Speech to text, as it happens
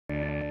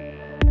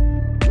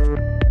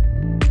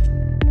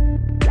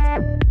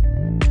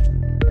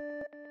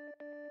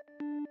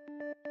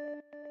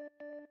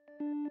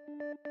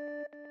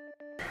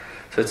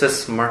So it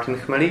says Martin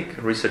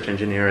Chmelik, research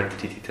engineer at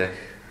TTTech.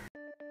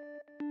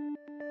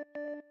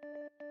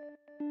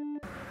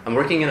 I'm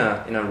working in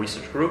a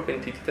research group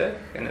in TTTech,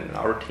 and in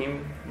our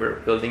team we're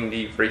building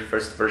the very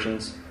first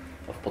versions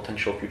of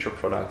potential future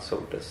products.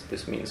 So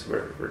this means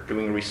we're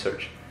doing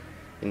research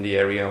in the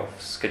area of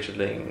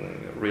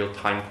scheduling,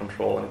 real-time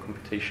control and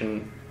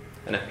computation,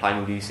 and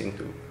applying these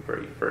into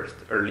very first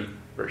early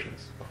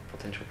versions of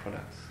potential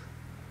products.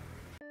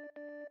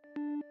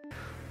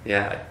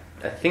 Yeah,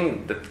 I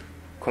think that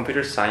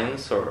computer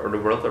science or the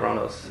world around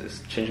us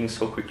is changing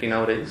so quickly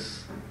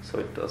nowadays, so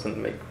it doesn't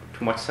make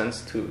too much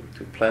sense to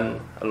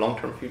plan a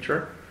long-term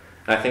future.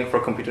 And I think for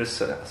computer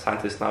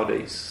scientists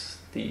nowadays,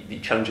 the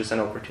challenges and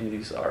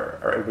opportunities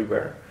are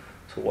everywhere,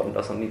 so one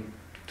doesn't need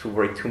to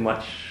worry too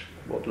much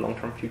about the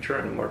long-term future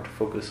and more to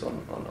focus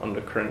on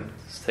the current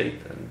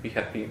state and be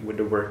happy with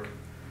the work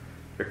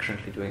you're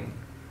currently doing.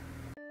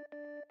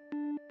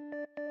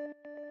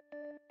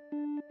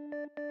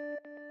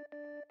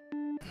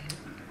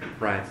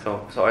 Right,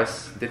 so I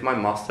did my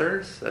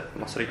master's at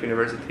Maastricht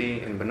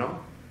University in Brno.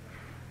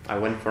 I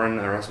went for an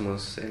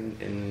Erasmus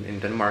in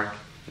Denmark,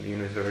 in the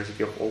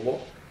University of Aalborg,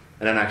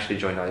 and then I actually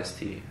joined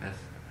IST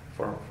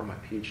for my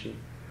PhD.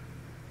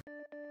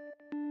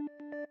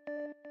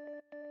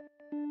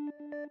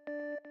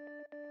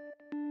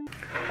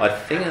 I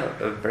think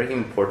a very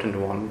important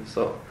one.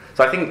 So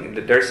I think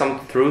that there's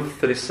some truth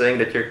to this saying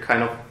that you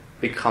kind of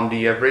become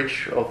the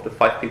average of the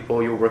 5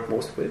 people you work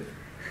most with.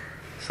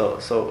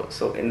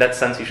 So in that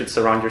sense, you should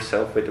surround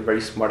yourself with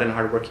very smart and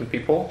hardworking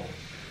people.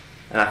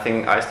 And I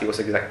think IST was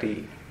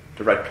exactly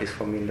the right place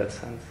for me in that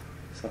sense.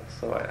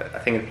 So I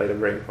think it played a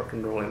very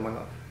important role in my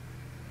life.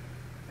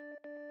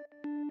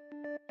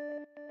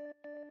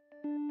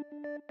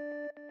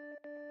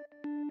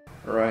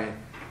 Right.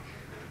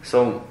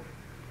 So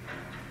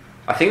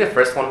I think the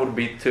first one would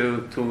be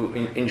to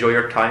enjoy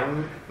your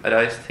time at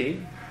IST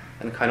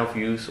and kind of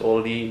use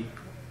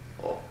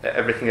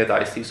everything that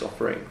IST is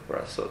offering for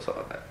us.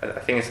 So I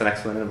think it's an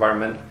excellent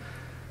environment,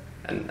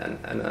 and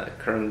a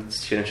current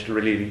student should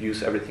really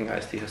use everything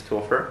IST has to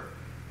offer.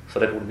 So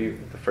that would be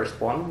the first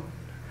one.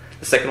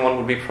 The second one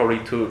would be probably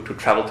to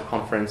travel to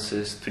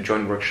conferences, to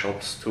join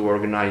workshops, to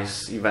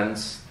organize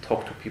events,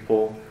 talk to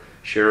people,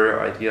 share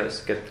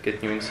ideas,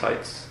 get new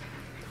insights,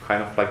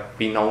 kind of like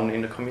be known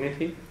in the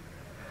community.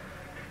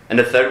 And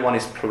the third one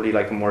is probably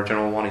like a more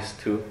general one, is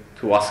to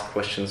ask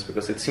questions,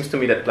 because it seems to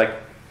me that like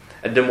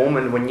at the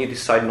moment when you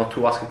decide not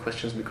to ask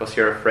questions because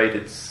you're afraid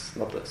it's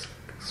not a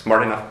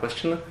smart enough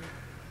question,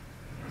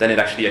 then it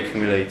actually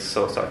accumulates.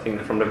 So I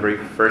think from the very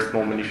first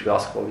moment you should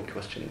ask all the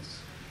questions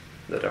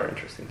that are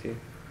interesting to you.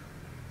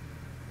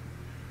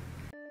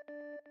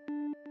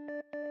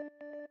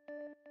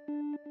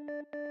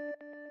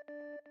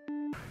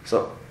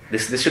 So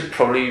this should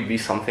probably be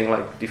something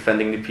like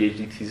defending the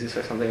PhD thesis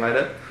or something like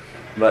that.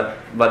 But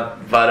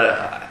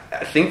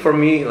I think for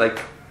me, like,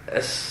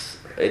 as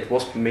it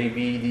was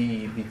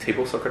maybe the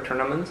table soccer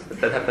tournament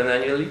that happened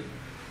annually.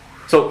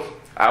 So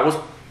I was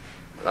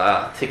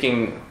I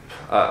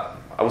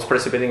was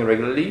participating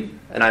regularly,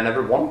 and I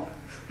never won.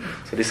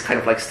 So this kind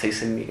of like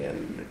stays in me,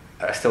 and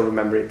I still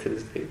remember it to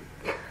this day.